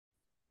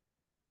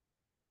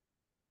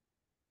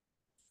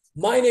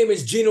My name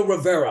is Gino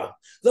Rivera,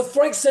 the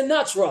Frank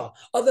Sinatra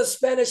of the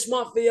Spanish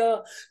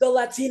Mafia, the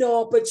Latino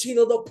Al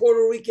Pacino, the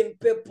Puerto Rican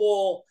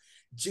Pitbull,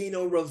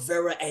 Gino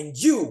Rivera, and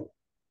you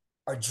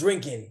are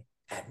drinking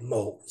at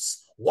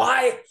Moe's.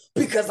 Why?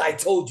 Because I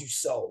told you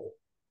so.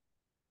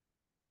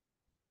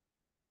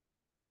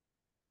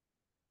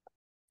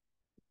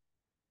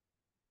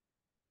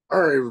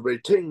 All right, everybody,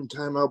 taking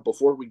time out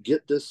before we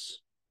get this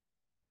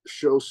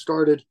show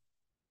started.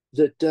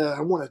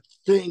 I want to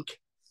thank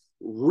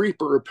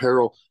Reaper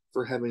Apparel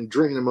for having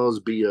Drinking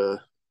Mo's be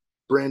a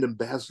brand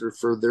ambassador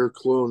for their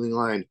clothing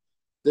line.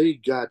 They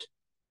got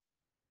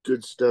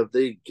good stuff.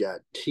 They got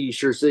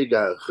t-shirts, they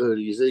got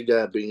hoodies, they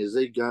got beanies,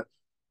 they got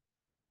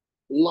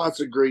lots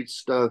of great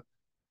stuff,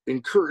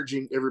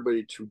 encouraging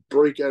everybody to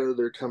break out of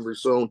their comfort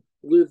zone,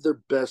 live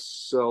their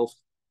best self,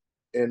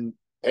 and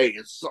hey,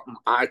 it's something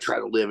I try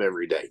to live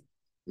every day.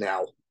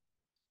 Now,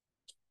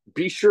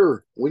 be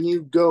sure when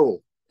you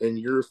go and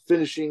you're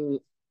finishing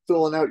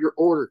filling out your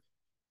order,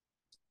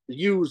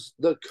 use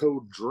the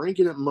code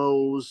Drinking at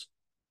Moe's,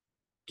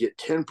 get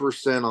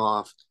 10%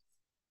 off,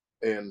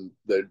 and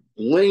the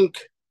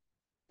link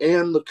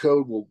and the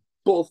code will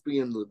both be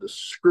in the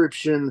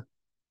description.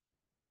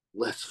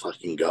 Let's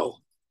fucking go.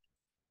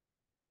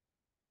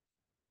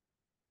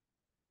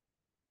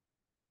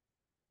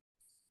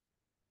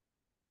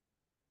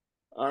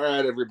 All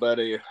right,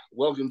 everybody.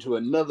 Welcome to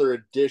another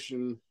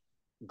edition.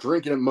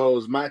 Drinking at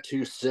Moe's, my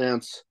 2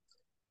 cents.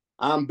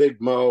 I'm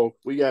Big Mo.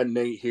 We got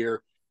Nate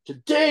here.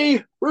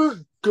 Today, we're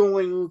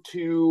going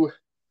to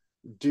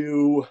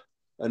do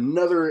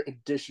another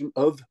edition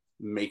of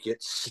Make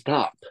It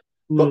Stop.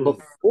 But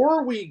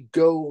before we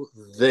go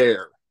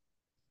there,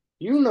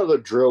 you know the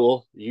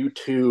drill.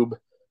 YouTube,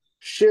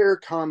 share,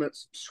 comment,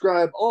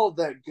 subscribe, all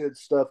that good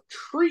stuff.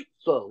 Treat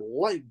the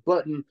like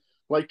button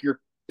like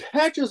your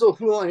Patches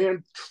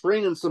O'Houlihan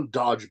training some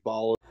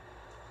dodgeball.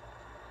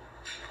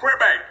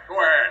 Quarterback,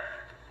 go ahead.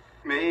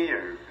 Me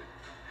or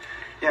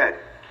yeah,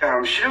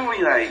 shouldn't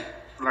we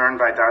learn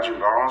by dodging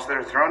balls that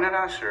are thrown at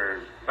us,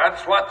 or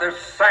That's what this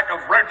sack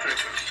of wrenches is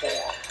for.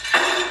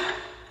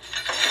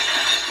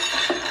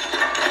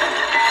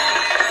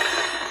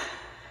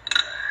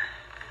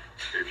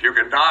 If you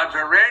can dodge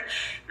a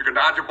wrench, you can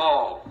dodge a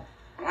ball.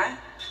 what?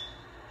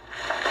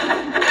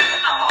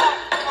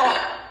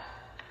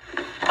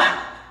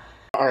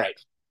 All right.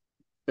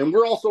 And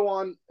we're also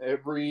on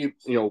every,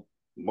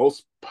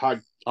 most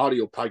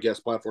audio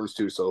podcast platforms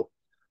too. So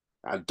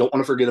I don't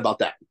want to forget about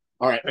that.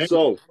 All right.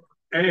 So,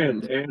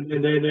 and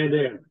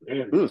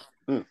mm,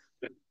 mm.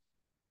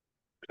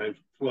 times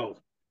 12.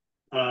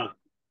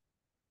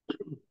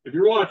 If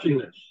you're watching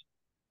this,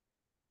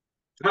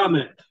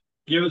 comment,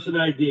 give us an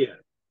idea.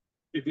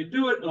 If you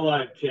do it in a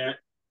live chat,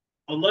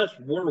 unless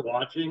we're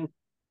watching,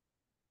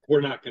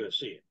 we're not going to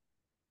see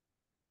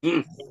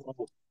it.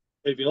 So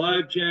if you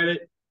live chat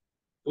it,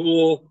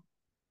 cool.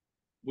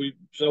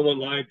 Someone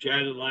live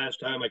chatted last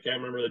time. I can't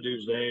remember the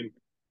dude's name.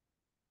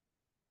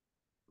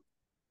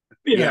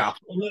 Yeah.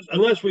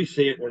 Unless we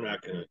see it, we're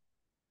not going to.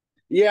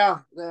 Yeah,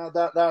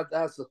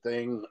 that's the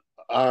thing.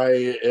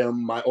 I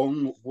am my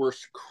own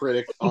worst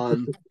critic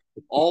on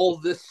all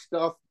this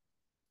stuff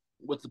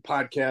with the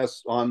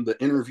podcast, on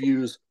the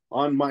interviews,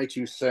 on my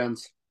 2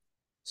 cents.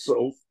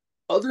 So,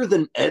 other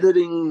than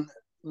editing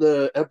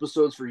the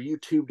episodes for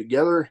YouTube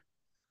together,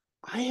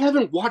 I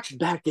haven't watched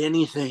back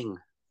anything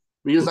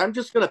because I'm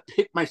just gonna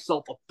pick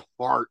myself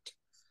apart.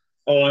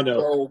 Oh, I know.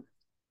 So,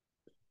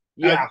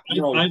 yeah,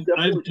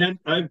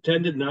 I've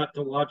tended not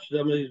to watch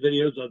some of these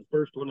videos. The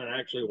first one I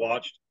actually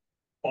watched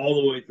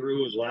all the way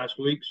through was last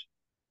week's.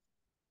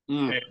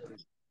 Mm.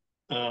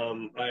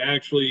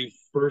 And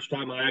first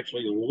time I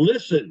actually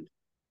listened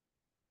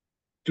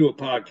to a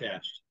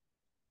podcast,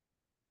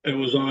 it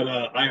was on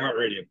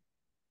iHeartRadio.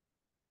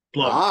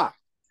 Plug.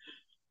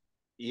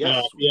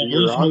 Yes,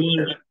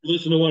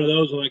 listen to one of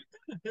those. I'm like,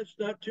 that's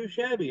not too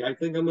shabby. I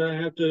think I might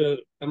have to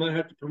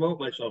promote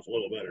myself a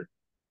little better.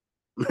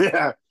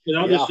 Yeah, And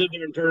I'll just sit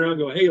there and turn around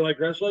and go, hey, you like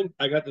wrestling?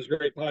 I got this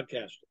great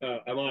podcast.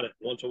 I'm on it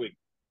once a week.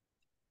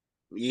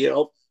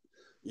 Yep,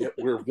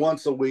 we're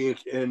once a week,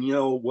 and you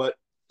know what?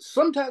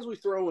 Sometimes we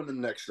throw in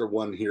an extra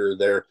one here or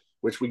there,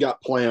 which we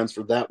got plans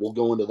for that. We'll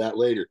go into that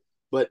later.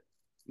 But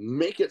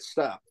make it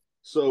stop.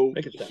 So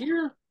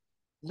here,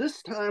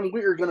 this time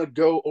we are going to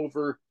go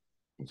over.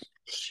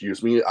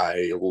 Excuse me,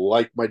 I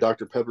like my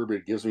Dr. Pepper, but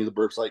it gives me the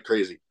burps like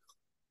crazy.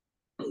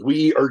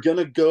 We are going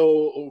to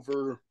go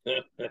over.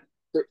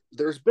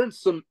 There's been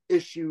some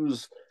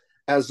issues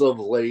as of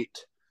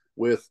late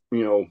with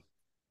AEW,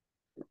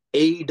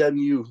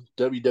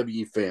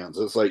 WWE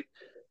fans.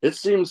 It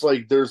seems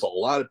like there's a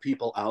lot of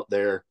people out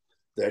there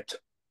that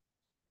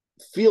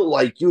feel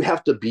like you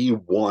have to be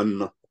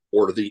one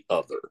or the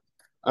other.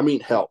 I mean,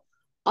 hell,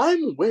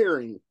 I'm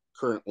wearing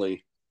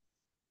currently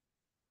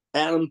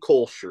Adam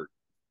Cole shirt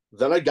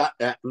that I got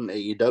at an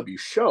AEW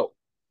show.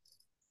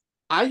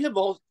 I have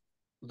all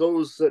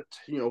those that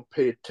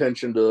pay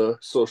attention to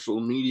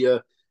social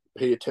media,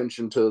 pay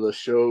attention to the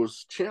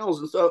show's channels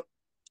and stuff.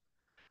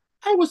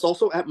 I was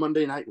also at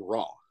Monday Night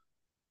Raw.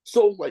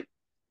 So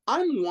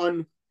I'm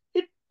one.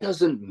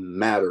 doesn't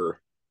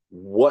matter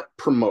what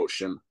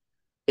promotion,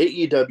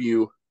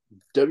 AEW,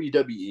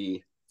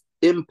 WWE,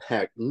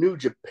 Impact, New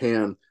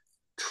Japan,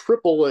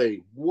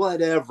 AAA,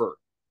 whatever.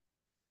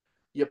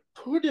 You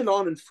put it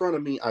on in front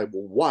of me, I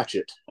will watch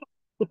it.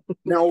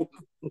 Now,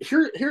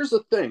 here's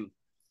the thing.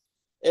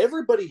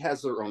 Everybody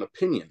has their own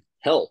opinion.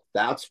 Hell,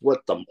 that's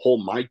what the whole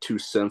my 2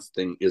 cents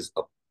thing is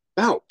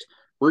about.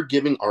 We're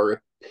giving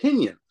our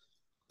opinion.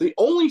 The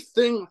only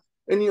thing,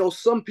 and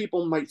some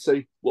people might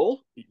say,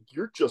 well,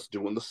 you're just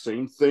doing the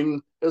same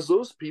thing as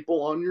those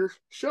people on your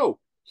show.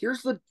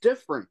 Here's the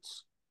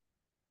difference.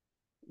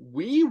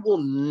 We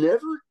will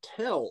never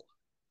tell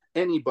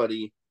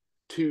anybody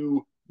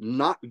to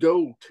not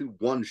go to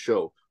one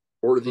show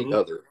or the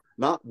other,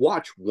 not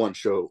watch one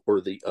show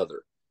or the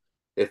other.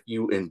 If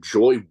you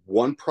enjoy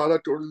one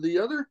product or the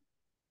other,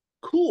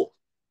 cool.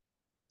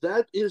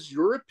 That is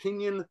your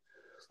opinion.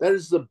 That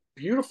is the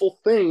beautiful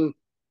thing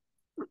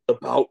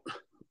about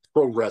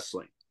pro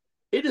wrestling.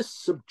 It is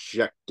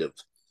subjective.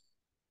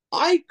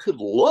 I could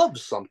love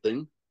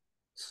something.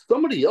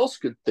 Somebody else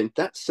could think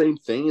that same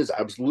thing is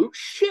absolute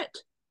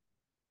shit.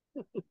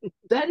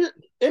 That is,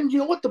 and you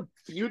know what the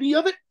beauty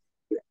of it?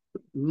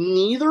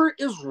 Neither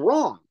is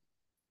wrong.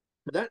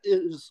 That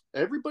is,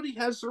 everybody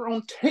has their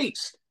own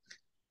taste.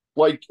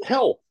 Like,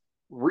 hell,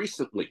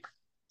 recently,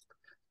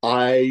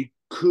 I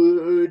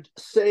could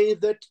say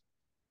that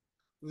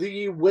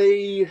the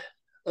way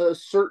a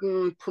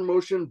certain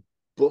promotion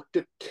booked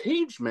a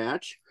cage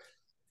match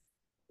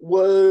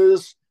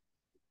was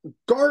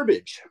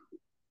garbage.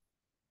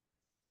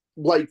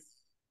 Like,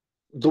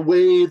 the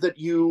way that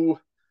you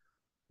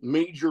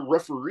made your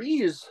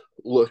referees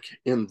look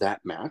in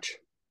that match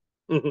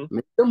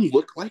made them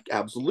look like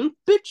absolute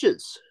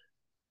bitches.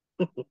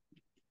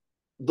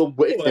 The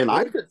way, and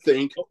I could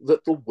think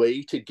that the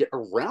way to get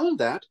around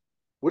that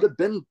would have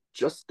been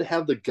just to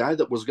have the guy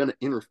that was going to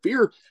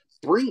interfere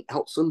bring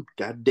out some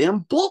goddamn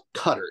bolt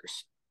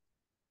cutters.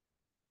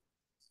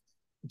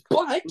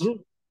 But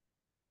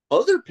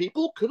other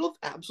people could have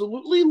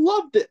absolutely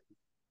loved it.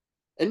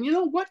 And you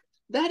know what?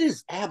 That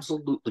is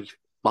absolutely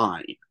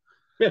fine.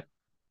 Yeah.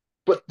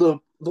 But the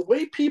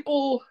way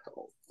people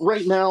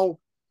right now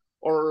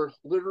are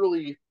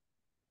literally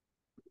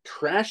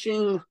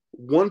trashing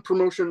one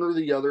promotion or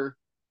the other,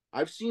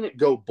 I've seen it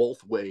go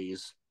both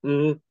ways.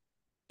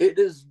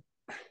 It's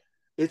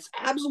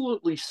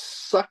absolutely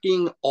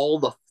sucking all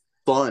the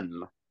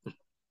fun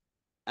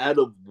out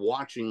of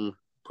watching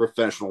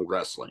professional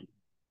wrestling.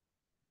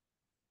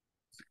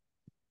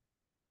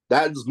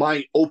 That's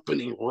my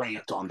opening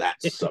rant on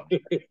that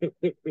subject.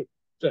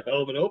 It's a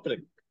hell of an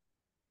opening.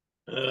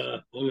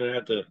 I'm gonna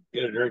have to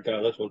get a drink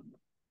out of this one.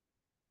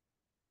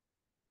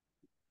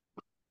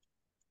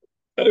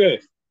 Okay.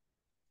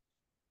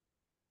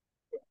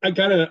 I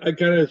kind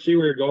of see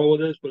where you're going with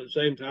this, but at the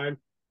same time,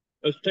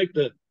 let's do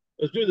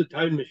the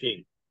time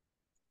machine.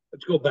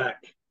 Let's go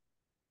back.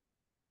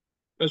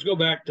 Let's go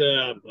back to,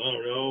 I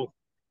don't know,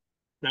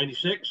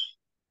 96.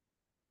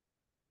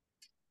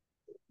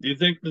 Do you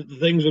think that the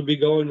things would be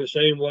going the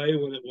same way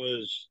when it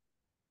was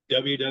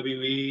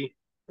WWE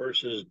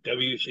versus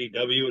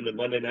WCW and the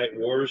Monday Night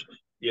Wars?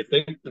 Do you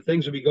think the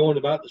things would be going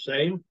about the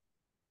same?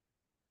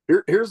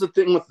 Here's the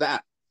thing with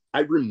that.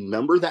 I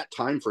remember that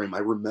time frame. I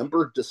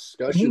remember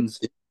discussions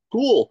in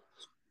school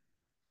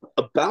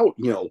about,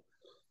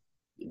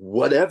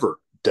 whatever,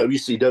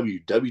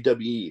 WCW,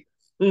 WWE.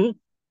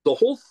 The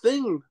whole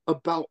thing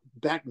about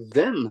back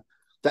then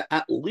that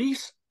at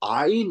least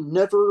I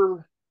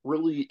never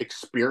really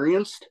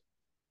experienced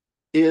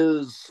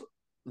is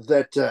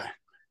that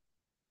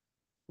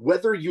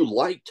whether you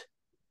liked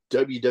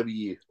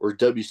WWE or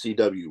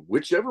WCW,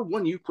 whichever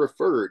one you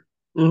preferred,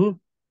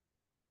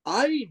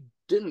 I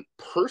didn't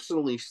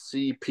personally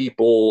see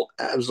people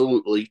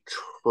absolutely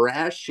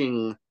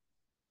trashing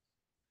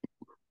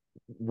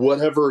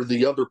whatever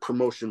the other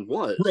promotion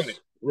was.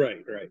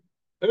 Right.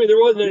 I mean, there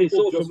wasn't any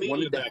social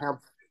media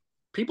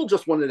people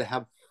just wanted to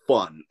have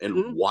fun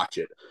and watch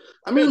it.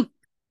 I mean,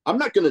 I'm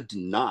not going to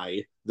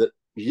deny that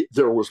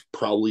there was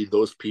probably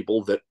those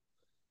people that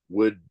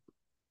would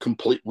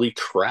completely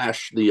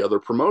trash the other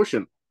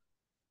promotion.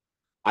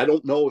 I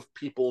don't know if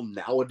people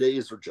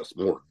nowadays are just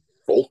more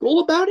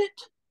vocal about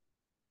it.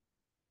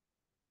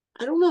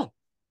 I don't know.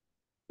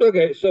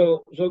 Okay,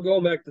 so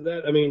going back to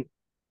that, I mean,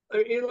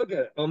 you look at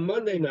it on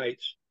Monday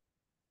nights,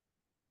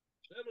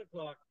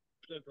 7:00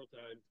 Central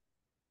Time,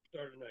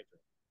 start of Nitro.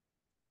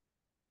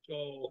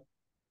 So,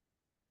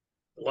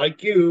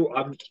 like you,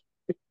 I'm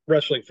a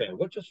wrestling fan.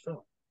 What just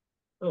fell?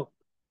 Oh,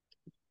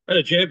 I had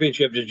a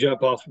championship just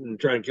jump off and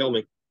try and kill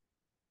me.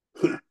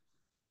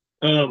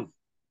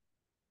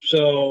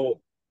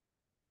 So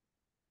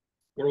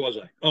where was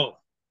I? Oh,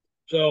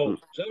 so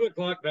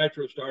 7:00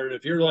 Nitro started.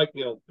 If you're like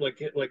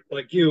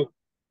like you,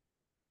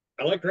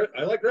 I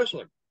like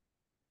wrestling.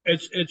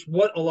 It's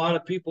what a lot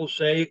of people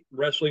say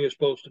wrestling is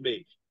supposed to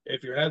be.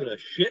 If you're having a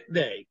shit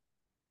day,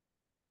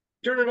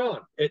 turn it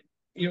on.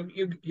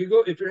 You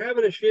go if you're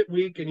having a shit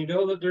week and you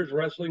know that there's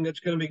wrestling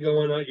that's going to be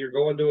going on. You're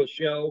going to a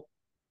show.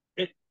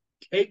 It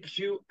takes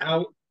you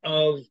out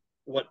of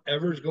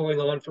whatever's going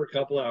on for a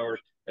couple hours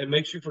and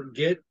makes you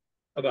forget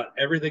about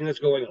everything that's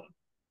going on.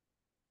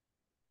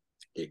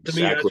 Exactly. To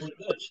me, that's what it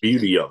does.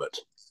 Beauty of it.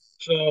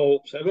 So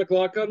 7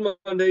 o'clock on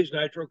Mondays,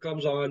 Nitro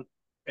comes on,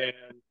 and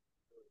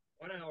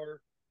for 1 hour,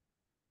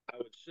 I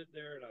would sit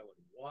there and I would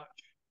watch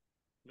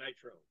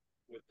Nitro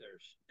with their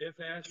stiff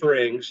ass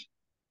rings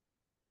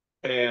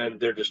and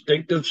their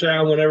distinctive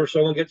sound whenever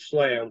someone gets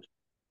slammed.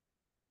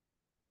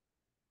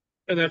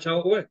 And that's how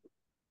it went.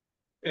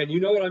 And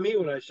you know what I mean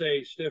when I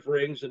say stiff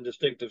rings and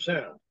distinctive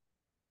sound.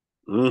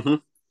 Mm-hmm.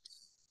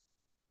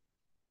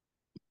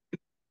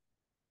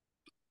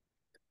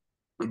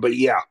 But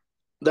yeah.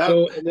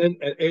 And then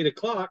at 8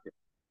 o'clock,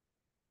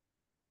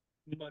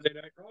 Monday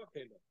Night Raw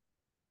came up.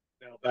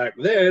 Now, back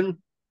then,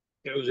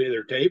 it was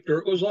either taped or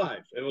it was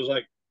live. It was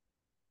like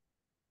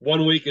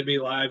 1 week it'd be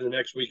live, the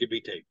next week it'd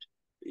be taped.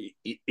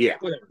 Yeah.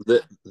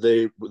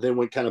 They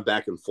went kind of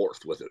back and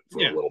forth with it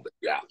for a little bit.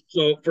 Yeah.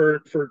 So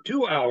for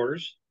 2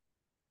 hours,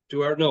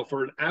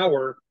 for an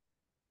hour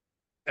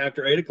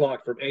after 8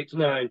 o'clock, from 8 to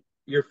 9,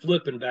 you're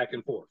flipping back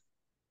and forth.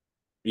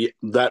 Yeah,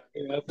 that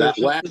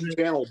last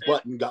channel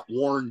button got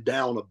worn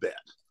down a bit.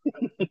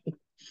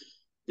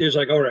 It's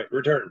like, all right,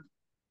 return.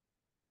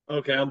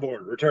 Okay, I'm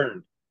bored.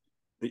 Return.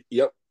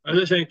 Yep. Oh,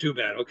 this ain't too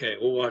bad. Okay,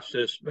 we'll watch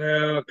this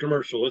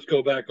commercial. Let's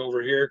go back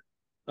over here.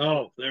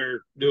 Oh,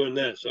 they're doing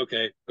this.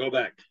 Okay, go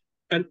back.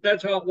 And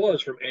that's how it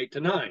was from 8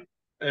 to 9.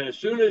 And as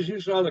soon as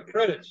you saw the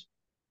credits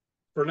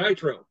for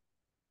Nitro,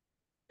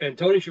 and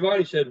Tony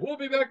Schiavone said, we'll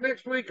be back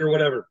next week or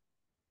whatever,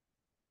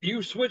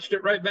 you switched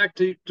it right back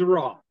to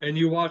Raw, and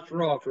you watched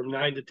Raw from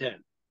 9 to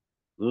 10.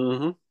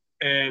 Mm-hmm.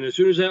 And as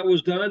soon as that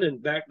was done,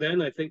 and back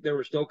then, I think they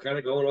were still kind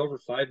of going over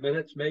 5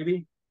 minutes,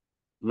 maybe.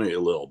 Maybe a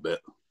little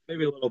bit.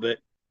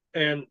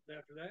 And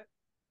after that,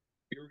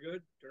 you were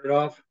good. Turn it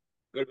off.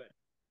 Go to bed.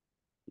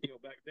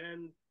 Back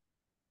then,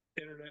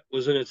 internet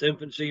was in its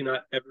infancy.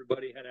 Not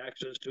everybody had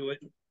access to it.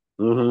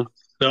 Mm-hmm.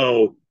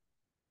 So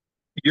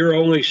your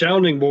only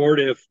sounding board,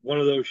 if one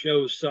of those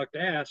shows sucked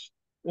ass,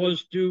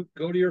 was to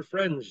go to your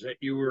friends that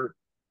you were,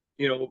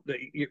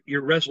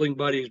 your wrestling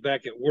buddies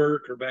back at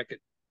work or back at,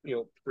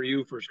 for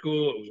you for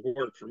school. It was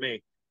work for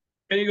me.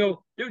 And you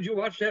go, dude, you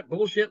watched that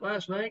bullshit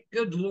last night?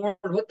 Good Lord,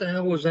 what the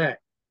hell was that?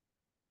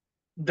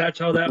 That's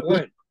how that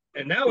went.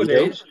 And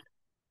nowadays,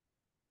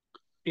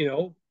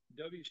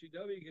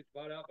 WCW gets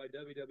bought out by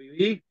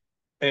WWE,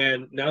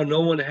 and now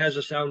no one has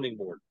a sounding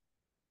board.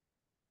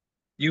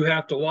 You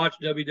have to watch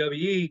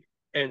WWE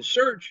and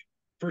search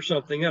for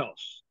something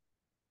else,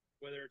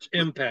 whether it's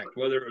Impact,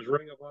 whether it was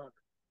Ring of Honor.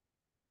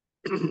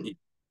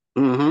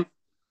 Mm-hmm.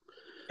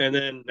 And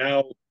then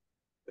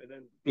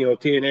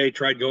TNA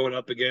tried going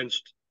up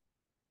against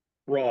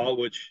Raw,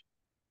 which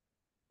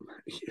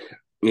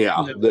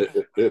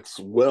it's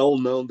well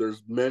known.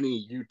 There's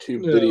many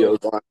YouTube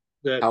videos on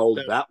how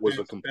that was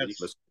a complete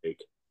mistake.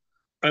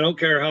 I don't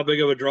care how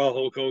big of a draw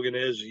Hulk Hogan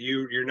is.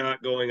 You're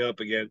not going up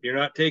again. You're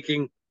not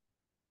taking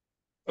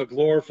a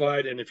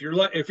glorified. And if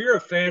you're a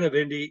fan of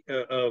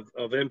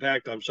of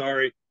Impact, I'm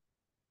sorry.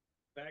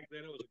 Back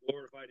then, it was a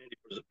glorified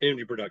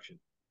indie production.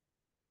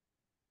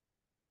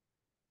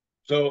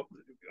 So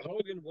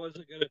Hogan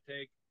wasn't going to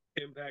take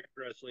Impact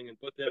Wrestling and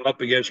put them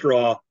up against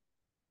Raw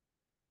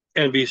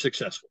and be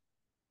successful.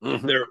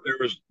 Mm-hmm.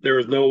 There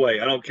was no way.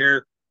 I don't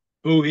care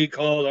who he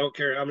called. I don't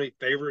care how many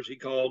favors he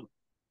called.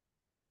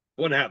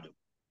 Wouldn't happen.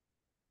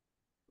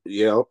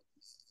 Yep.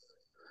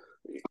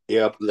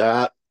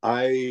 That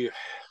I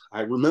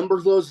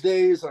remember those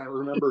days. I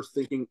remember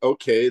thinking,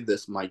 okay,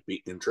 this might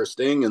be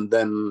interesting, and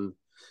then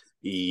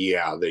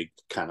they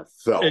kind of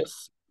fell.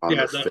 I'm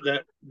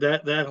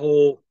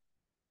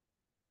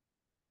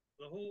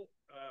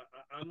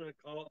going to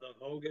call it the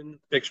Hogan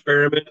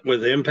experiment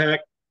with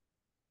Impact.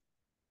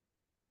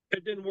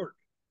 It didn't work.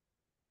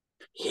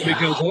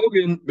 Yeah.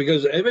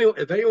 Because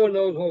if anyone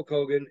knows Hulk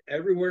Hogan,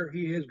 everywhere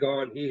he has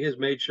gone, he has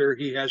made sure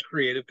he has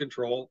creative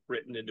control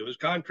written into his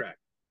contract.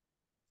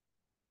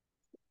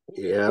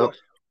 Yeah.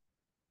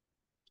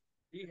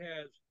 He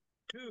has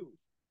two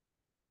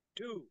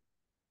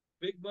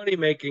big money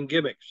making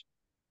gimmicks.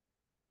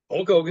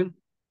 Hulk Hogan,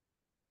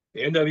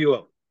 the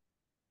NWO.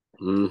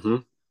 Mm-hmm.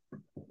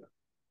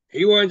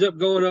 He winds up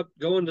going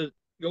to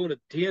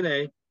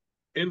TNA,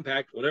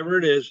 Impact, whatever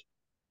it is.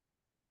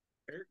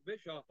 Eric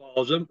Bischoff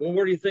follows him. Well,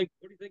 what do you think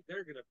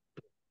they're gonna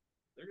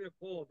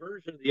pull a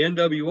version of the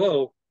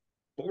NWO,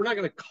 but we're not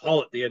gonna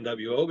call it the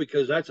NWO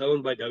because that's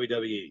owned by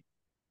WWE.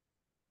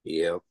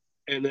 Yeah.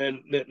 And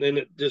then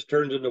it just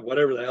turns into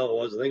whatever the hell it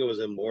was. I think it was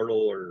Immortal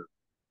or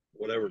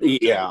whatever.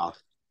 Yeah.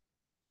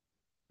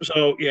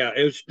 So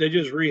they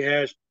just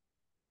rehashed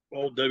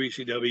old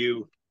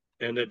WCW,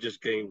 and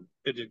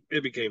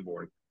it became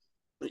boring.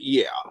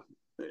 Yeah,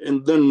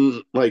 and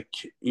then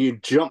you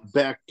jump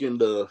back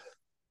into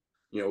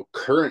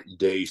current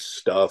day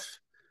stuff.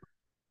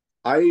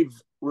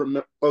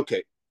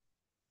 Okay,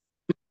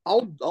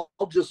 I'll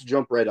just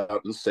jump right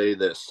out and say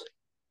this.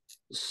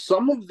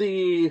 Some of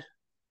the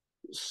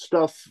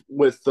stuff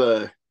with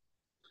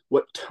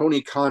what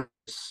Tony Khan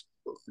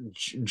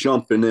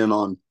jumping in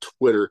on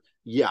Twitter,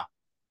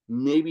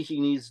 maybe he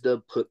needs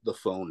to put the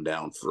phone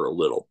down for a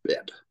little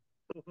bit.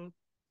 Mm-hmm.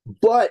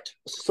 But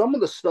some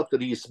of the stuff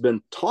that he's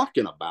been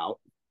talking about,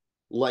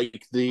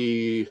 like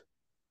there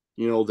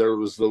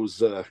was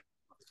those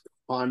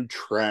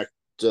contract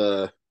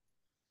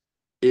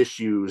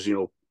issues.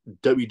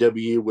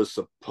 WWE was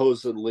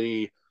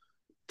supposedly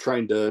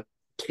trying to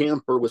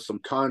tamper with some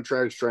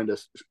contracts, trying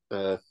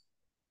to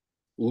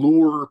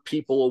lure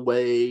people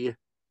away.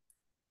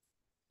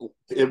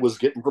 It was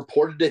getting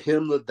reported to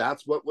him that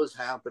that's what was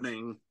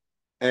happening.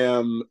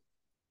 And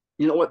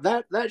you know what?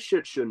 That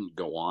shit shouldn't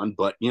go on.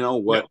 But you know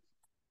what?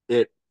 No.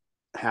 It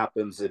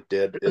happens. It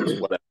did.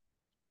 It's whatever.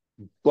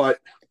 But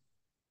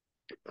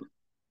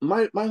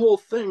my whole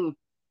thing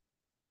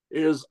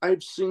is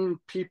I've seen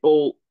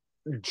people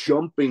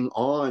jumping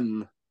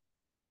on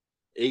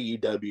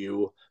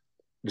AEW,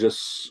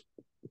 just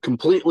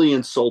completely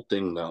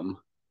insulting them.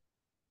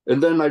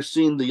 And then I've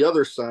seen the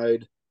other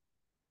side,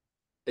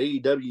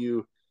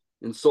 AEW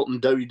insulting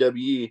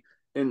WWE.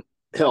 And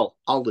hell,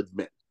 I'll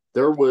admit,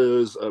 there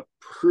was a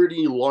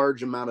pretty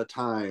large amount of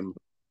time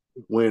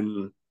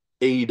when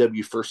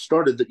AEW first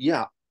started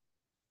that,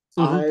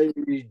 I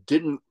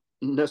didn't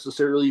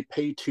necessarily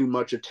pay too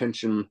much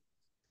attention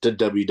to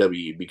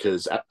WWE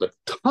because at the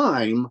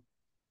time,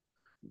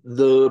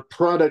 the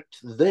product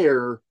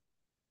there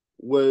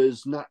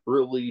was not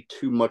really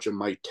too much of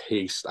my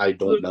taste. I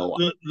don't know.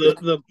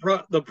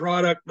 The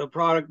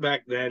product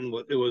back then,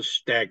 it was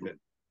stagnant.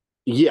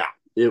 Yeah,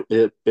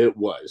 it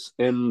was.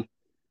 And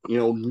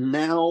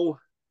now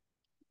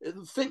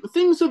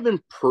things have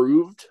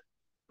improved.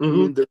 Mm-hmm. I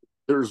mean,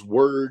 there's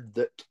word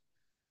that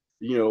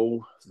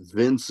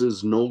Vince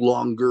is no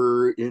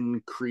longer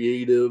in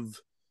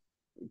creative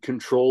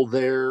control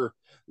there.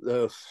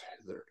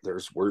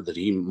 There's word that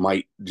he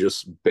might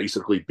just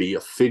basically be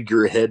a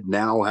figurehead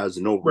now, has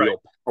no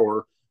real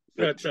power.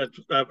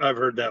 I've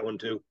heard that one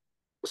too.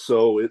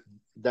 So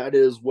that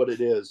is what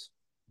it is.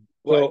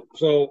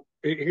 So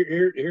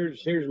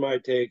here's my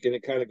take, and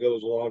it kind of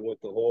goes along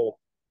with the whole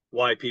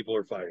why people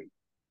are fighting.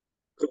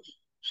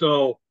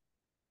 So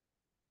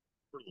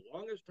for the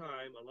longest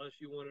time, unless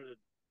you wanted to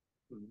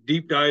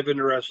deep dive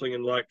into wrestling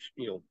and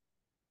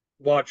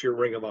watch your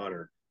Ring of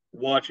Honor,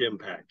 watch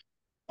Impact,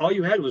 all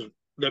you had was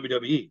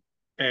WWE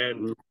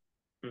and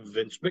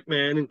Vince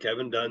McMahon and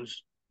Kevin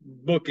Dunn's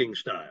booking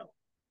style,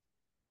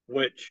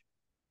 which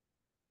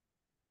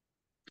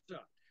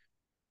sucked.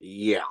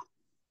 Yeah.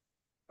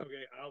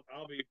 Okay,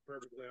 I'll be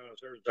perfectly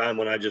honest. There was a time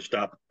when I just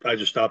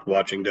stopped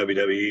watching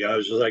WWE. I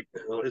was just like,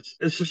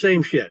 it's the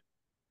same shit.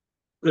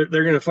 They're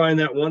going to find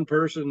that one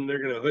person, and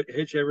they're going to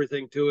hitch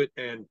everything to it,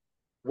 and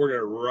we're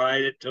going to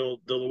ride it till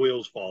the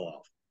wheels fall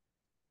off.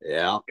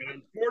 Yeah.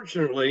 And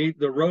unfortunately,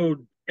 the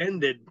road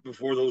ended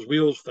before those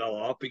wheels fell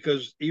off,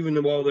 because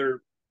even while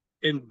they're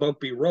in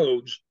bumpy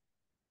roads,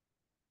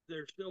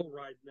 they're still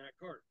riding that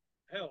cart.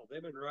 Hell,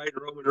 they've been riding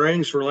Roman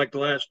Reigns for like the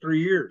last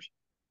 3 years.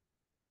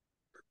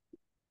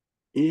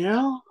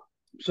 Yeah.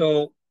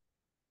 So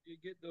you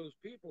get those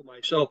people,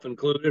 myself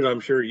included. I'm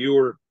sure you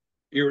were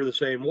the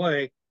same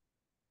way.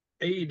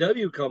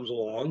 AEW comes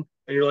along,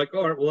 and you're like,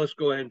 all right, well, let's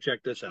go ahead and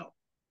check this out.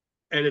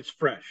 And it's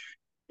fresh.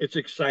 It's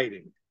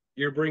exciting.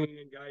 You're bringing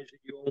in guys that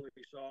you only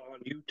saw on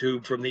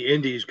YouTube from the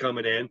indies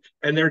coming in,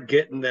 and they're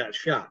getting that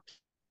shot.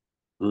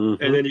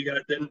 Mm-hmm. And then you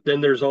got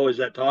then there's always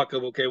that talk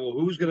of, okay, well,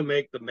 who's going to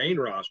make the main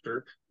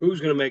roster?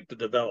 Who's going to make the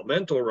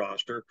developmental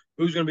roster?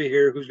 Who's going to be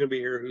here? Who's going to be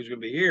here? Who's going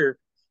to be here?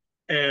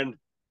 And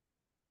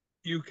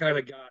you kind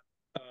of got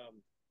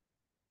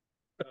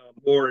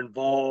more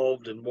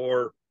involved and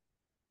more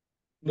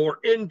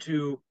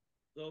into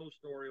those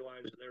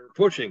storylines that they were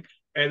pushing.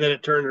 And then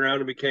it turned around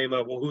and became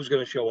well, who's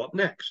going to show up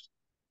next?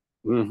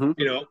 Mm-hmm.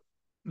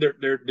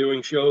 They're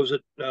doing shows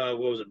at what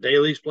was it,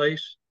 Daly's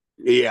Place?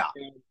 Yeah.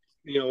 And,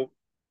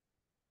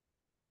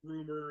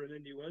 rumor and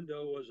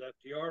innuendo was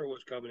FTR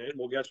was coming in.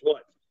 Well, guess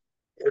what?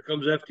 Here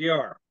comes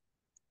FTR.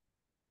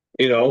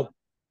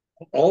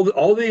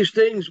 All these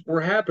things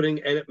were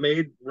happening, and it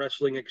made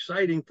wrestling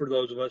exciting for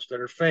those of us that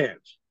are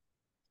fans.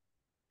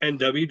 And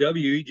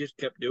WWE just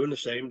kept doing the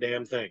same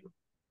damn thing.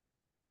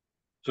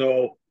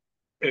 So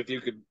if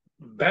you could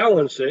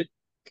balance it,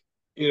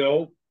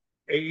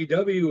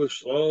 AEW was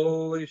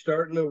slowly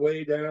starting to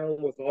weigh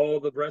down with all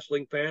the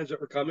wrestling fans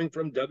that were coming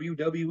from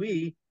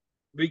WWE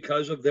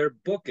because of their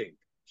booking.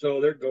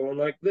 So they're going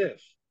like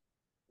this.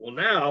 Well,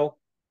 now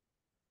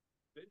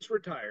Vince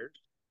retired.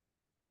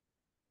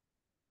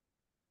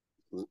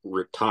 And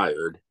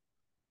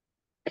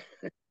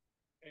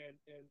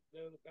then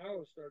the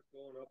balance starts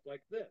going up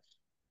like this.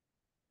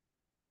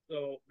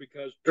 So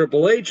because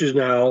Triple H is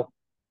now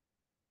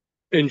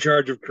in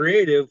charge of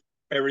creative,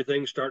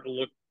 everything's starting to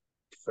look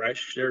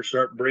fresh. They're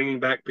starting bringing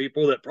back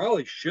people that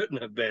probably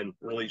shouldn't have been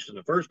released in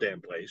the first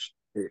damn place.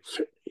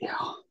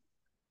 Yeah.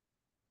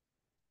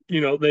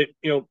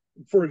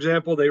 For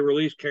example, they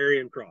released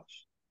Karrion Kross.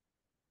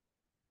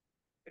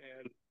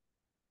 And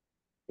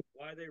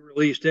why they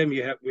released him, we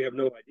have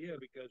no idea,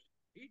 because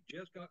he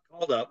just got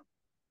called up.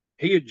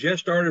 He had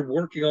just started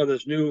working on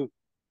this new,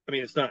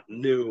 it's not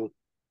new,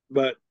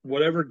 But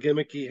whatever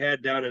gimmick he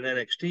had down in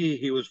NXT,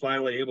 he was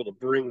finally able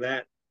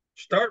to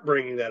start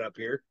bringing that up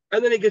here,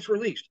 and then he gets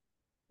released.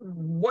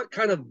 What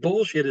kind of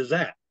bullshit is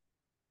that?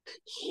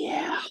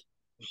 Yeah.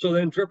 So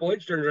then Triple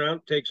H turns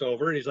around, takes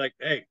over, and he's like,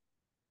 "Hey,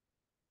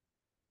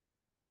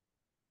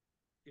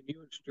 can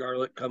you and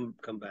Charlotte come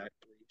back,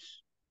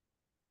 please?"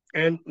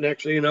 And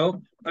next thing you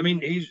know, I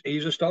mean,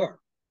 he's a star.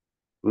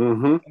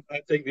 Mm-hmm. I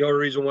think the only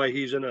reason why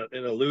he's in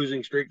a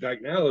losing streak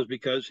right now is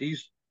because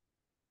he's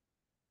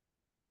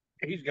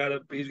got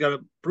to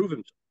prove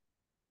himself.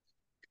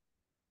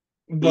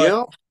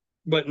 Yeah.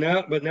 But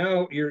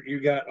now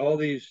you got all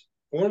these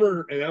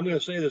former, and I'm going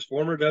to say this,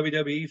 former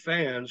WWE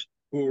fans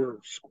who were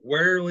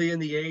squarely in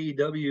the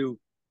AEW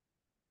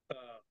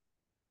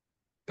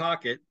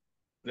pocket.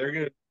 They're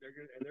gonna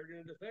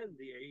defend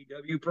the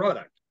AEW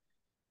product.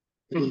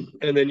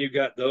 And then you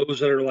got those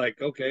that are like,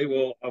 okay,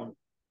 well,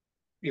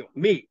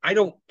 me, I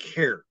don't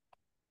care.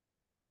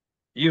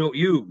 You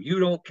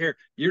don't care.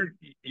 You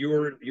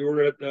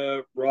were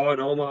at Raw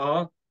in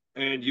Omaha,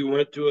 and you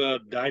went to a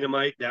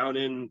Dynamite down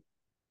in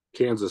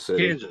Kansas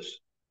City. Kansas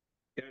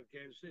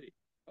City.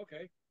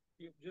 Okay,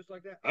 just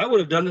like that. I would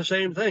have done the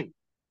same thing.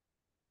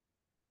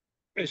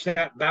 It's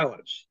that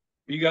balance.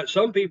 You got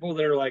some people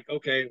that are like,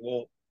 okay,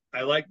 well,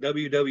 I like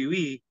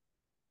WWE,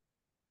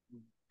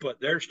 but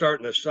they're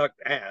starting to suck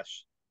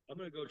ass. I'm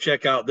going to go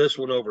check out this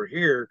one over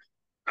here.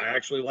 I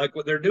actually like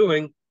what they're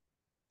doing.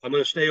 I'm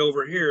going to stay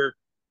over here,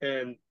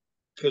 and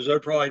because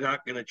they're probably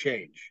not going to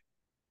change.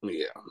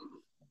 Yeah.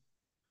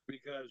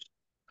 Because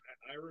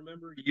I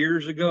remember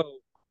years ago,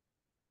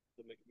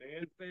 the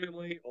McMahon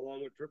family,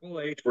 along with Triple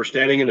H, were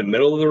standing in the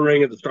middle of the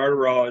ring at the start of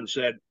Raw and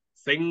said,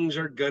 things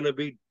are going to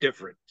be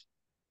different.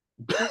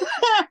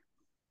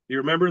 You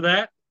remember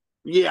that?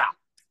 Yeah.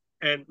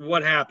 And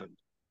what happened?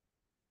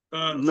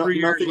 3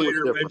 years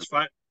later,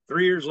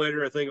 3 years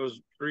later, I think it was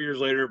 3 years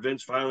later,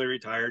 Vince finally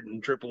retired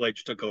and Triple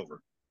H took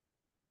over.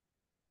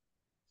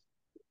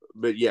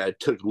 But yeah, it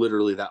took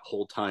literally that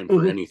whole time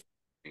for anything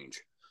to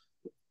change.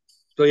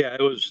 So yeah,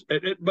 it was.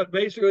 But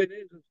basically,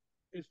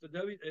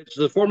 it's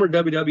the former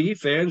WWE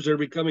fans. They're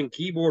becoming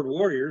keyboard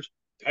warriors,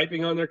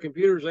 typing on their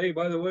computers. Hey,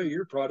 by the way,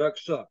 your product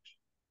sucks.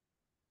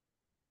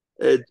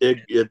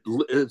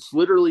 It's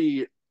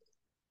literally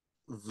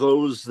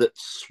those that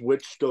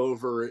switched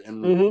over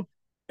and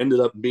ended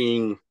up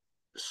being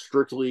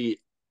strictly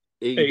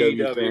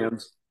AEW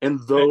fans, and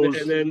those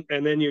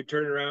and then you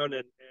turn around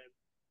and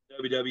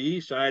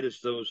WWE side is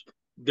those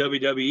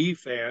WWE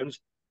fans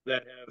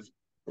that have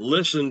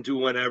listened to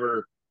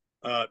whenever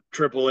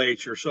Triple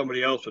H or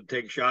somebody else would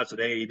take shots at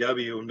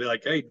AEW and be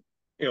like, hey,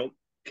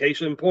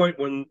 case in point,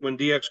 when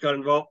DX got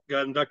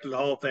inducted to the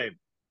Hall of Fame,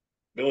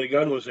 Billy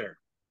Gunn was there.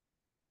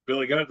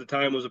 Billy Gunn at the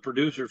time was a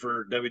producer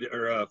for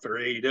for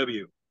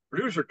AEW,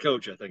 producer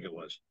coach, I think it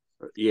was.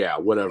 Yeah,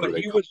 whatever.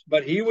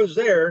 But he was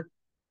there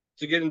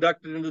to get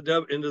inducted into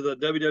the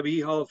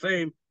WWE Hall of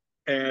Fame,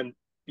 and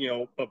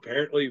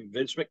apparently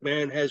Vince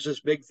McMahon has this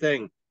big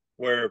thing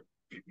where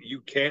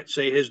you can't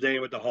say his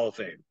name at the Hall of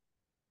Fame.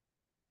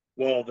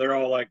 Well, they're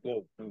all like,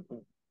 well,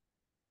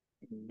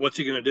 what's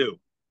he going to do?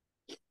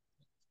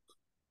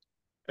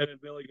 And then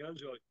Billy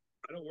Gunn's like,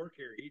 I don't work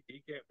here.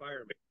 He can't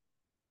fire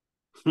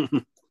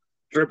me.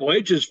 Triple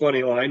H's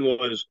funny line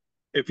was,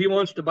 if he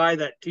wants to buy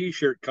that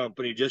T-shirt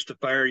company just to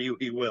fire you,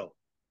 he will.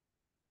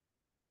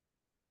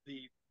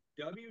 The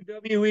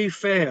WWE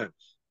fans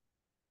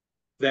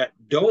that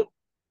don't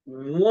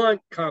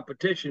want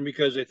competition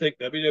because they think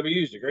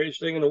WWE is the greatest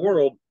thing in the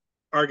world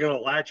are going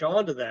to latch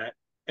on to that.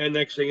 And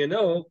next thing you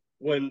know,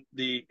 when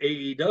the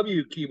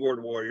AEW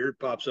keyboard warrior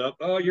pops up,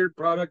 oh, your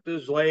product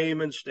is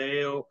lame and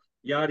stale,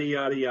 yada,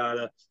 yada,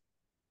 yada.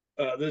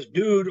 This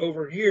dude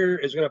over here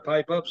is going to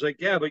pipe up. It's like,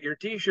 yeah, but your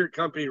T-shirt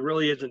company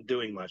really isn't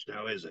doing much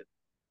now, is it?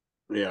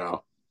 Yeah.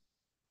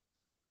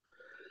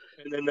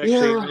 And then next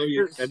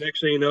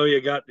thing you know,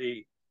 you got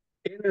the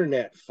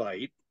internet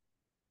fight.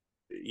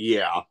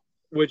 Yeah.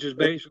 Which is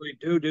basically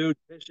two dudes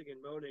pissing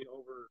and moaning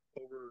over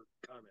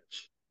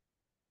comments.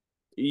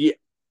 Yeah.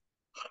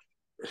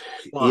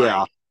 Why?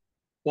 Yeah.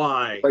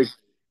 Why?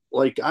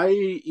 Like I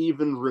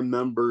even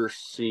remember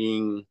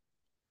seeing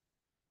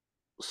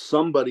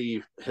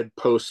somebody had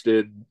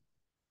posted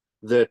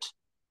that,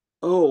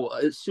 oh,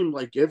 it seemed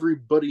like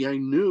everybody I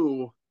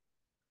knew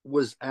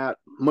was at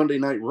Monday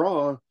Night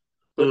Raw,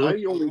 but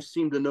I only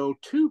seem to know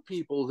two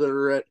people that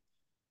are at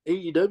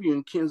AEW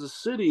in Kansas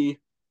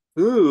City.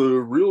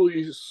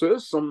 Really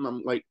says something.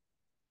 I'm like,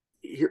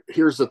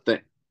 here's the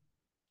thing.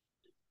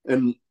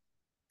 And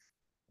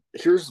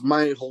here's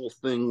my whole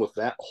thing with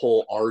that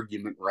whole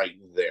argument right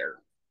there.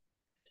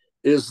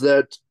 Is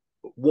that,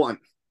 one,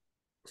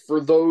 for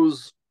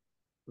those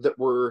that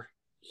were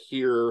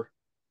here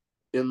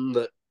in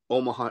the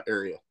Omaha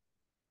area,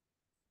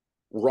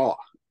 Raw,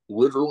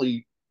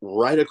 literally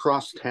right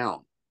across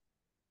town.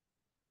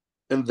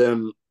 And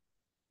then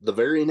the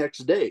very next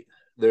day,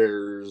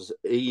 there's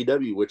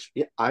AEW, which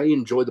I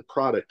enjoy the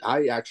product.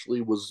 I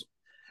actually was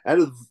out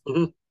of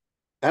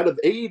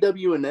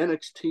AEW and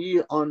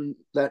NXT on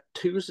that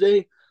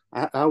Tuesday.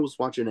 I was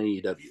watching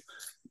AEW.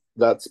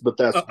 that's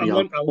I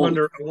beyond.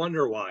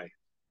 wonder why.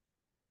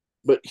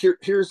 But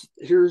here's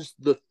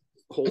the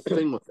whole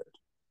thing with it.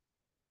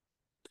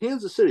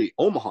 Kansas City,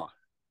 Omaha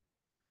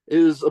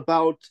is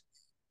about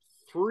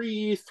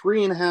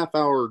 3.5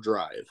 hour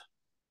drive.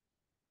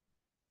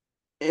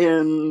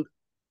 And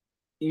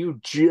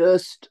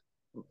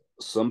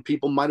some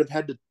people might have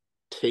had to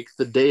take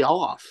the day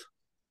off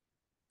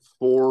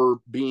for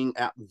being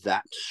at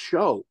that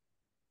show.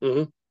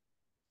 Mm-hmm.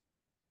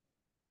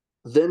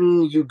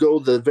 Then you go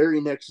the very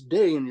next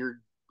day and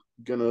you're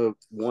going to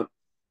want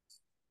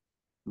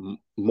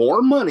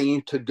more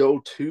money to go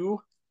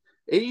to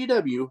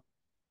AEW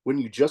when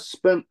you just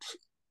spent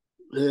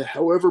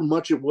however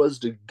much it was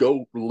to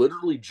go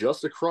literally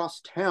just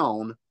across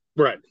town.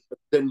 Right.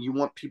 Then you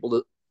want people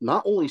to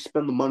not only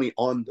spend the money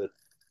on the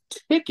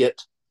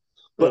ticket,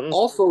 but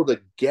also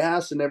the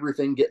gas and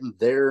everything getting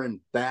there and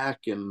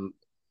back. And,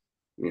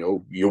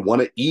 you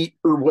want to eat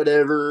or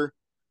whatever,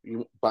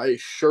 you buy a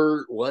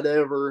shirt,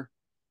 whatever.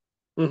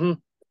 Mm-hmm.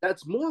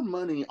 That's more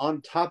money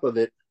on top of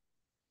it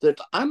that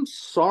I'm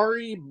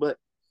sorry, but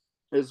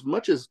as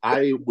much as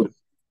I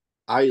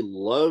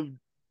love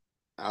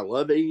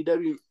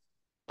AEW,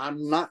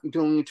 I'm not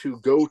going to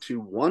go to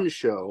one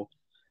show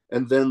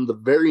and then the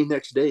very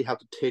next day have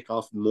to take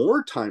off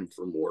more time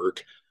from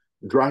work,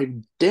 drive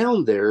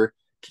down there.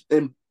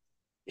 And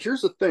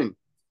here's the thing.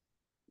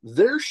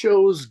 Their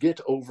shows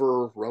get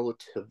over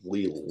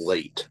relatively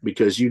late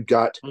because you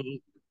got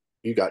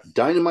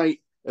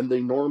Dynamite and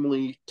they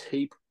normally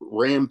tape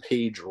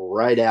Rampage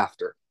right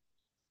after.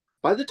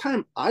 By the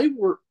time I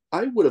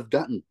would have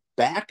gotten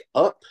back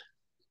up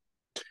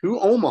to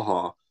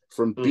Omaha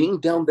from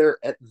being down there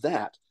at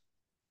that,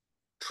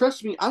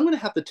 trust me, I'm going to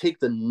have to take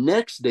the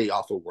next day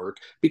off of work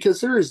because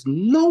there is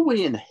no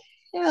way in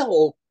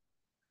hell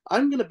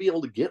I'm going to be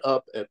able to get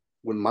up at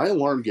when my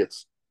alarm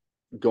gets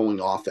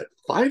going off at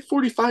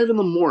 5:45 in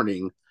the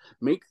morning,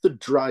 make the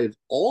drive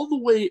all the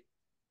way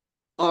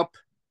up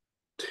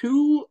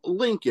to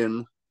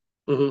Lincoln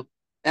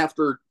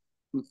after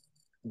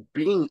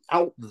being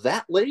out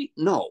that late.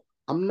 No,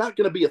 I'm not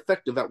going to be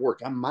effective at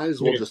work. I might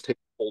as well just take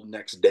the whole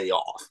next day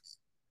off.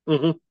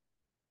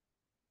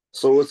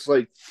 So it's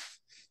like,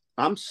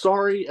 I'm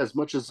sorry as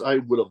much as I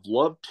would have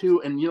loved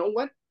to. And you know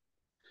what?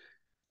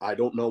 I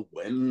don't know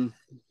when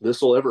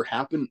this will ever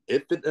happen,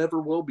 if it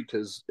ever will,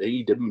 because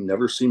AEW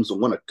never seems to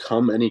want to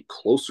come any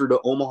closer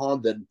to Omaha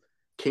than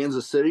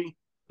Kansas City.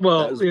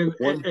 Well,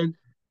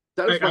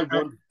 that is my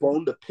one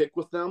bone to pick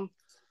with them.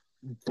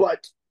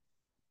 But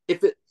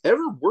if it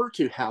ever were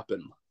to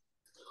happen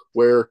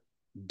where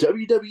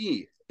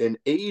WWE and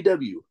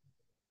AEW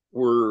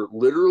were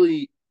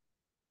literally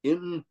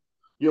in,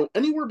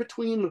 anywhere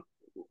between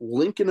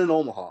Lincoln and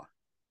Omaha,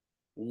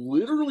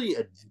 literally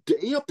a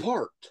day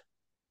apart,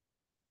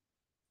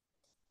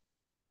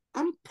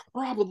 I'm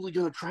probably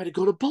going to try to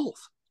go to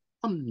both.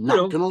 I'm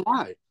not going to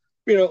lie.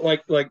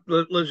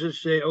 Let's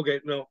just say, okay,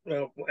 no,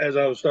 as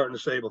I was starting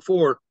to say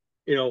before,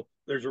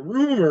 there's a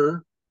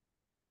rumor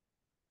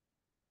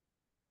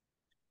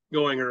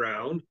going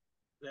around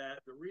that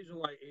the reason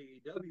why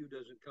AEW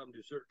doesn't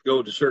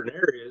go to certain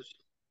areas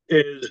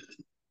is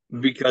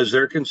because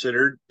they're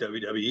considered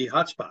WWE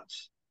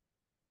hotspots.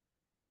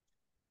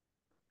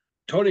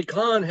 Tony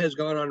Khan has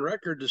gone on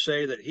record to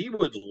say that he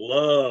would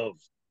love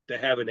to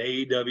have an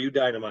AEW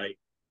Dynamite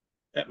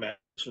at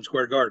Madison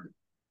Square Garden.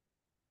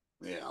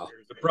 Yeah.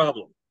 Here's the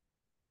problem.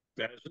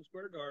 Madison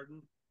Square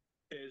Garden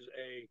is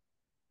a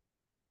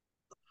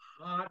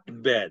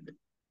hotbed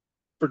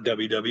for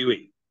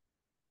WWE.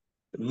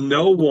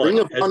 No one Ring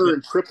of Honor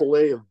and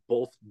AAA have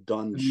both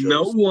done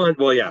shows.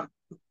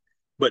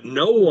 But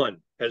no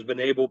one has been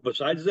able,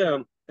 besides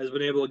them, has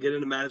been able to get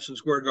into Madison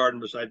Square Garden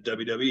besides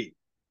WWE.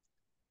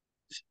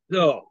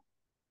 So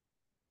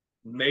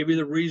maybe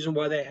the reason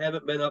why they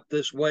haven't been up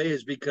this way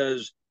is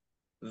because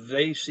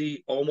they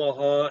see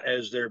Omaha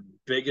as their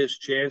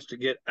biggest chance to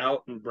get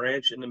out and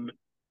branch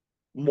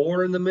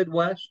more in the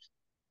Midwest,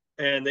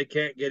 and they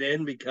can't get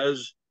in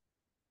because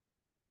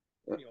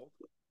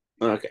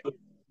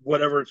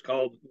whatever it's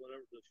called,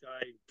 whatever the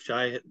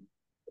Shy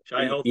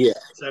Health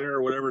Center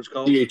or whatever it's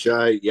called.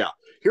 CHI, yeah.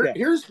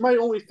 Here's my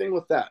only thing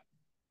with that.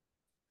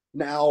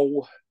 Now,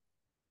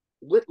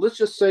 let's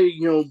just say,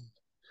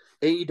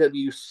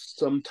 AEW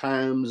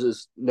sometimes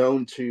is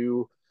known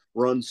to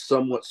run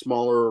somewhat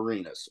smaller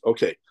arenas.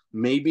 Okay,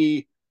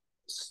 maybe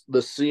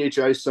the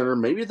CHI Center,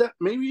 maybe a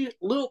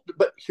little,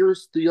 but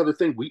here's the other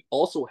thing. We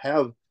also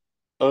have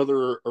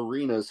other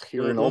arenas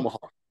here in Omaha.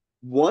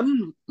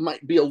 One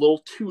might be a little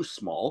too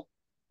small.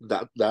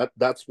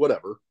 That's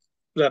whatever.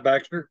 Is that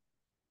Baxter?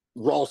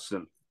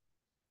 Ralston?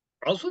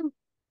 I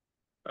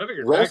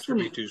figured Baxter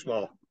would be too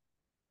small.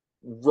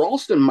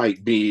 Ralston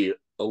might be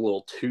a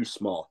little too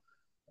small.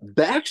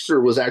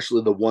 Baxter was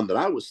actually the one that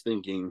I was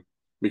thinking,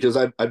 because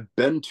I've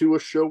been to a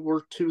show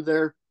or two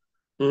there.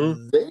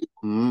 They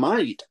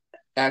might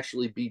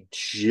actually be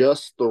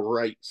just the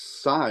right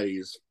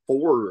size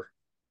for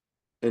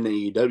an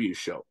AEW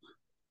show.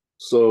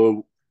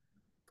 So,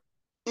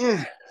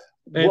 maybe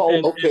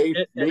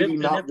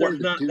not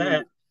wanting to do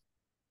that.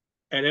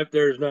 And if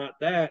there's not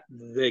that,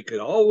 they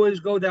could always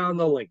go down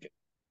to Lincoln.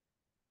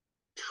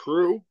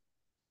 True.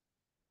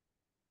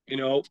 You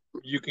know,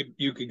 you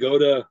could go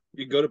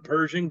to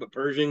Pershing, but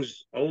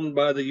Pershing's owned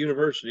by the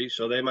university,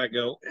 so they might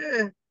go,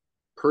 I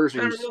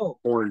Pershing's don't know.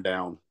 torn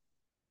down.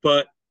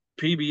 But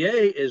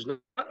PBA is not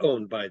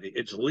owned by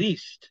it's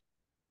leased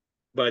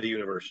by the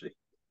university.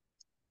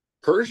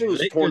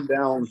 Pershing's torn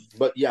down,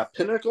 but yeah,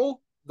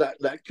 Pinnacle,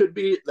 that could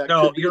be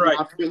you're right.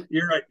 Option.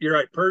 You're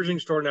right.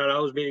 Pershing's torn down. I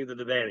was meaning the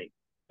Devaney.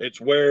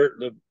 It's where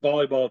the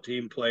volleyball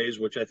team plays,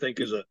 which I think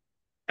is a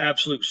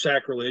absolute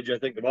sacrilege. I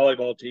think the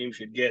volleyball team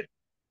should get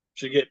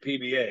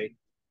PBA,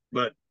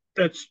 but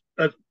that's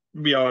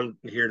beyond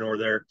here nor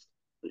there.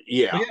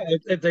 Yeah. But yeah,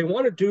 if they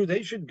wanted to,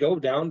 they should go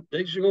down.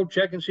 They should go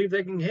check and see if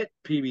they can hit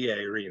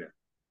PBA arena.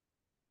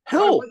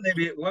 Hell,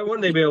 why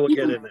wouldn't they be able to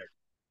get in there?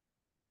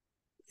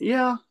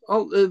 Yeah.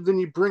 Then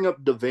you bring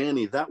up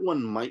Devaney. That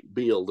one might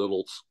be a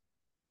little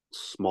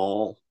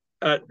small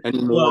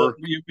anymore. Well,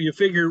 you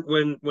figure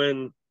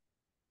when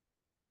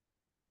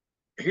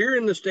here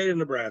in the state of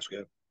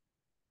Nebraska,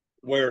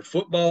 where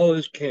football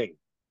is king,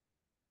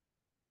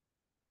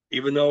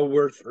 even though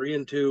we're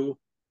 3-2,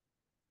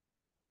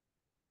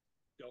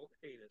 don't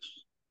hate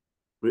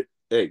us.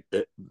 Hey,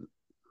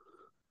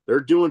 they're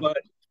doing. But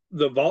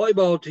the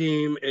volleyball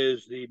team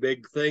is the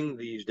big thing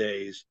these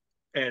days,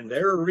 and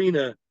their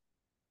arena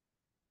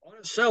on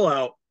a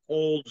sellout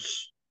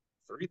holds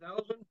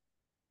 3,000,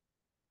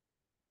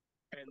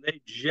 and they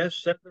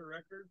just set the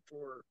record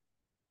for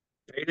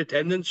paid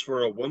attendance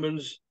for a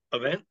women's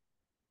event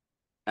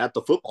at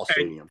the football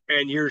stadium.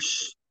 And you're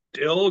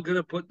still going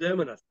to put them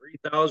in a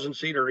 3,000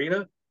 seat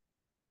arena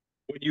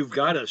when you've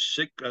got I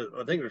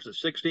think there's a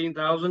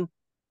 16,000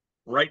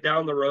 right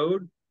down the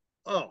road.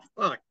 Oh,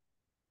 fuck.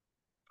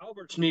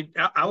 Albert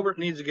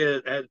needs to get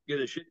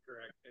a shit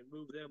correct and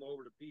move them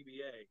over to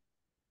PBA.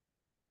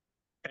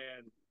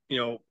 And, you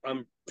know,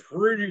 I'm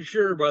pretty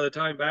sure by the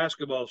time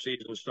basketball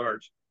season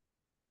starts,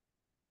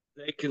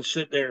 they can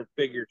sit there and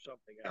figure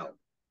something out.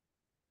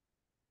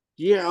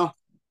 Yeah.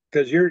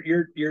 Because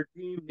your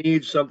team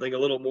needs something a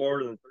little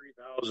more than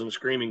 3,000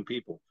 screaming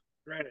people.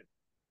 Granted,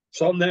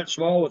 something that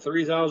small with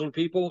 3,000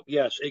 people,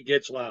 yes, it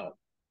gets loud.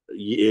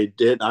 It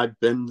did. I've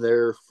been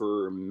there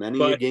for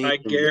many a game.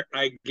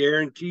 I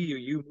guarantee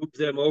you move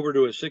them over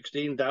to a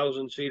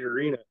 16,000 seat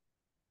arena,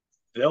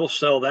 they'll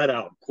sell that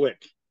out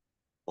quick.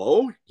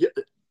 Oh, yeah.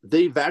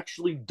 They've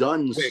actually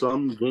done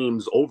some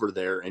games over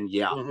there, and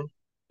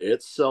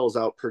it sells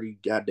out pretty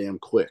goddamn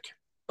quick.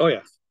 Oh,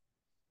 yeah.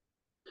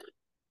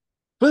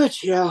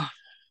 But, yeah.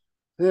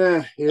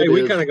 Hey,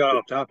 we kind of got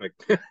off topic.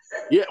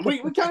 Yeah, we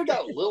kind of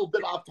got a little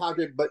bit off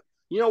topic, but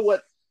you know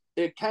what?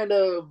 It kind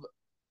of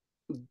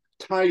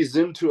ties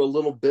into a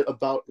little bit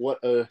about what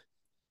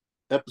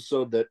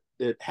episode that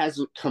it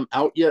hasn't come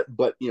out yet,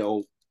 but, you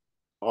know,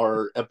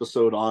 our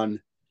episode on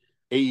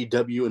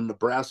AEW in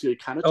Nebraska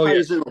kind of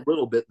ties in a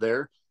little bit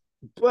there.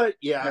 But,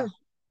 yeah,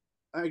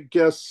 I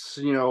guess,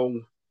 you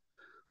know,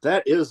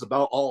 that is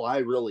about all I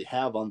really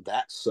have on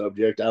that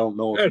subject. I don't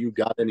know if you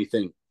got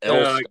anything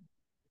else.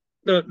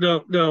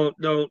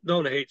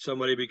 Don't hate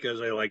somebody because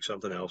they like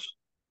something else.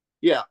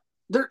 Yeah,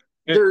 there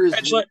is.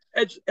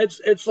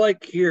 It's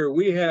like here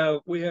we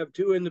have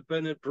two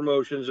independent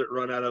promotions that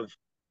run out of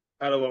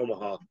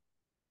Omaha.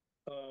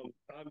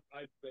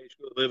 I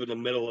basically live in the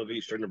middle of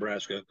eastern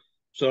Nebraska,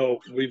 so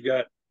we've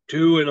got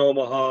two in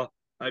Omaha.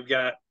 I've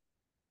got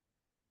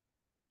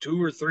 2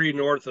 or 3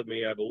 north of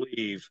me, I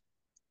believe,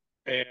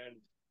 and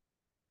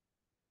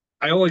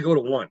I only go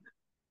to one.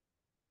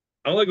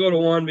 I only go to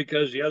one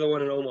because the other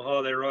one in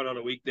Omaha, they run on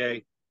a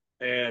weekday,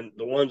 and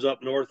the ones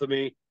up north of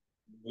me,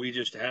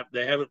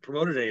 they haven't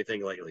promoted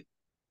anything lately.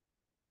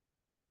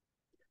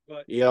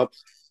 But yep,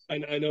 I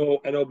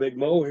know Big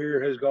Mo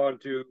here has gone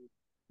to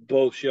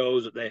both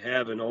shows that they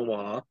have in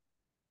Omaha.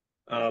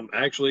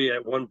 Actually,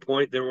 at one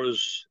point there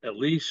was at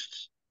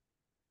least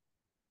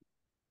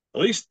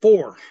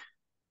 4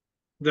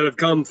 that have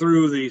come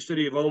through the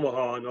city of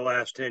Omaha in the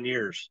last 10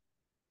 years.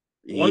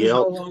 One's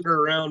no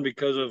longer around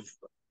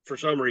for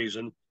some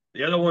reason.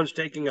 The other one's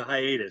taking a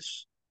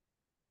hiatus.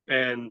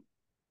 And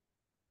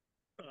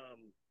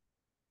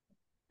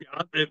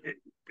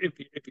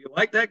if you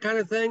like that kind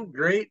of thing,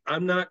 great.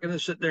 I'm not going to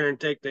sit there and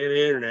take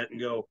the internet and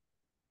go,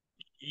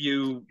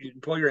 you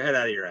pull your head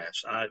out of your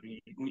ass.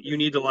 You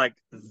need to like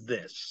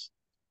this.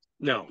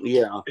 No.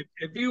 Yeah.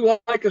 If you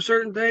like a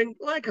certain thing,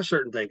 I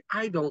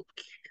don't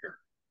care.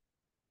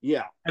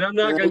 Yeah. And I'm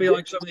not going to be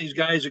like some of these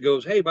guys that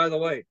goes, hey, by the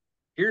way,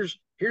 here's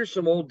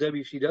some old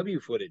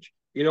WCW footage.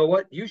 You know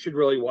what? You should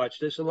really watch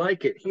this and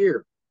like it.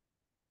 Here.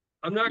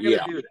 I'm not going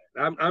to do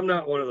that. I'm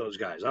not one of those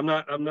guys. I'm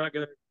not going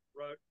to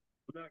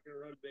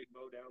run Big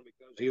Mo down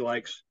because he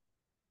likes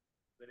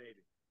the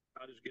Navy.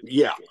 I'll just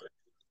get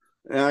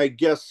And I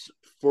guess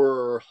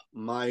for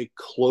my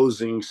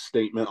closing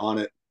statement on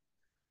it,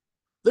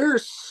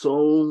 there's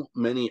so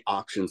many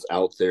options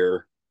out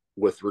there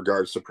with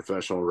regards to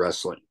professional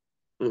wrestling.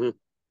 Mm-hmm.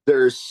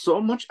 There's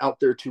so much out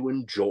there to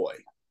enjoy.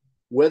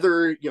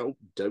 Whether, you know,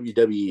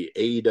 WWE,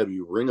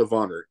 AEW, Ring of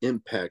Honor,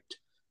 Impact,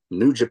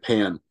 New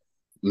Japan,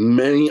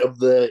 many of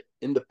the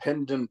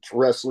independent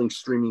wrestling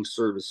streaming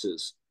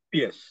services.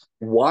 Yes.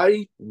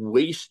 Why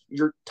waste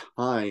your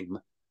time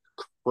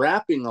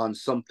crapping on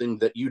something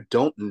that you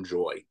don't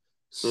enjoy?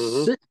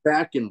 Mhm. Sit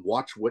back and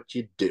watch what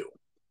you do.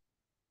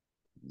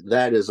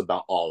 That is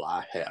about all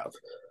I have.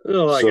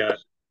 Oh, I So- got.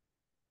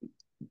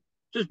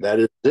 That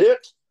is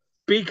it.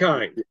 Be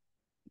kind.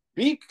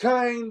 Be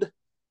kind.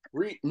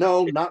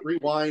 No, not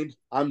rewind.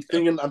 I'm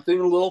thinking a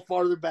little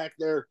farther back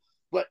there.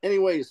 But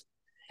anyways,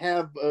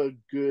 have a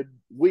good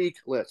week.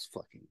 Let's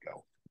fucking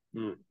go.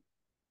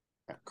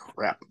 Ah,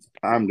 crap.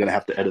 I'm gonna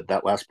have to edit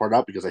that last part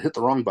out because I hit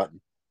the wrong button.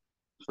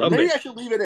 Or maybe I should leave it in.